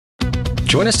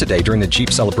Join us today during the Jeep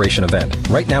Celebration event.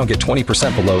 Right now, get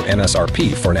 20% below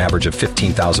MSRP for an average of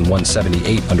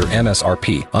 $15,178 under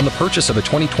MSRP on the purchase of a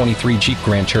 2023 Jeep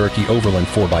Grand Cherokee Overland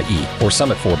 4xE or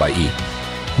Summit 4xE.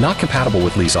 Not compatible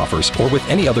with lease offers or with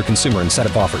any other consumer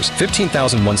incentive offers.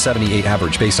 $15,178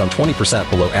 average based on 20%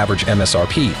 below average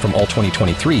MSRP from all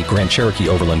 2023 Grand Cherokee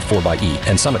Overland 4xE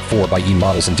and Summit 4xE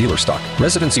models in dealer stock.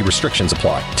 Residency restrictions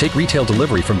apply. Take retail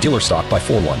delivery from dealer stock by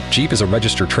 4/1. Jeep is a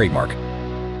registered trademark.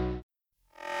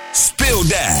 Spill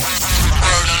that.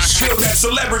 Spill that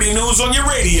celebrity news on your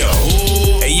radio.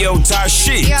 Hey, yo,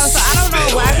 Tashiks. Yo, so I don't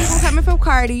know why people coming from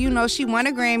Cardi. You know, she won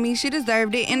a Grammy. She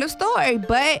deserved it. End of story.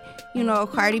 But, you know,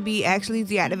 Cardi B actually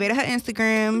deactivated her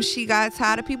Instagram. She got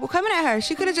tired of people coming at her.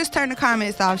 She could have just turned the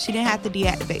comments off. She didn't have to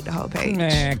deactivate the whole page.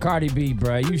 Man, Cardi B,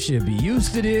 bruh, you should be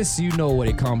used to this. You know what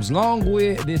it comes along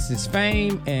with. This is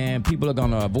fame, and people are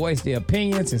going to voice their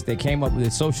opinion since they came up with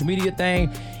this social media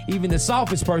thing. Even the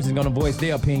softest person is going to voice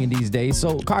their opinion these days.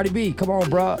 So, Cardi B, come on,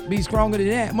 bruh. Be stronger than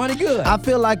that. Money good. I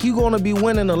feel like you're going to be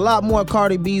winning a lot more,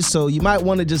 Cardi B, so you might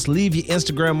want to just leave your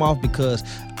Instagram off because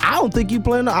I don't think you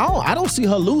playing. I don't see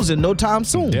her losing no time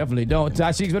soon. Definitely don't.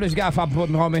 Tashiks, what else you got for me,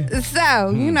 homie?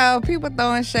 So, you know, people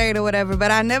throwing shade or whatever,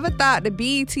 but I never thought the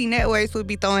BET networks would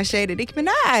be throwing shade at Nicki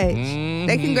Minaj.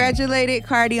 They congratulated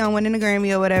Cardi on winning the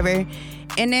Grammy or whatever,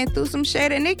 and then threw some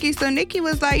shade at Nicki. So Nicki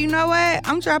was like, you know what?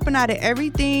 I'm dropping out of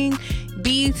everything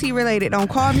BET related. Don't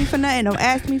call me for nothing. Don't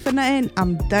ask me for nothing.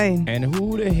 I'm done. And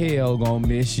who the hell gonna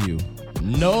miss you?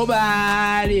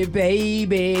 Nobody,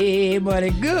 baby.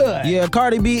 Money good. Yeah,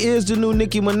 Cardi B is the new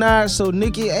Nicki Minaj. So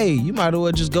Nicki, hey, you might as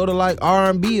well just go to like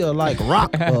R&B or like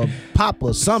rock or pop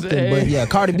or something. But yeah,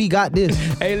 Cardi B got this.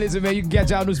 Hey, listen, man, you can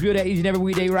catch y'all new Spill That each and every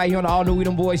weekday right here on the all new We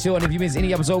Them Boys show. And if you miss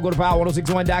any episode, go to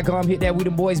power1061.com, hit that We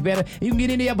Them Boys banner. You can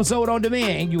get any episode on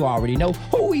demand. And you already know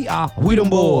who we are. We Them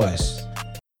Boys.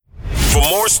 For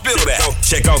more Spill That,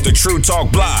 check out the True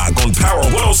Talk blog on Power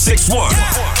 1061.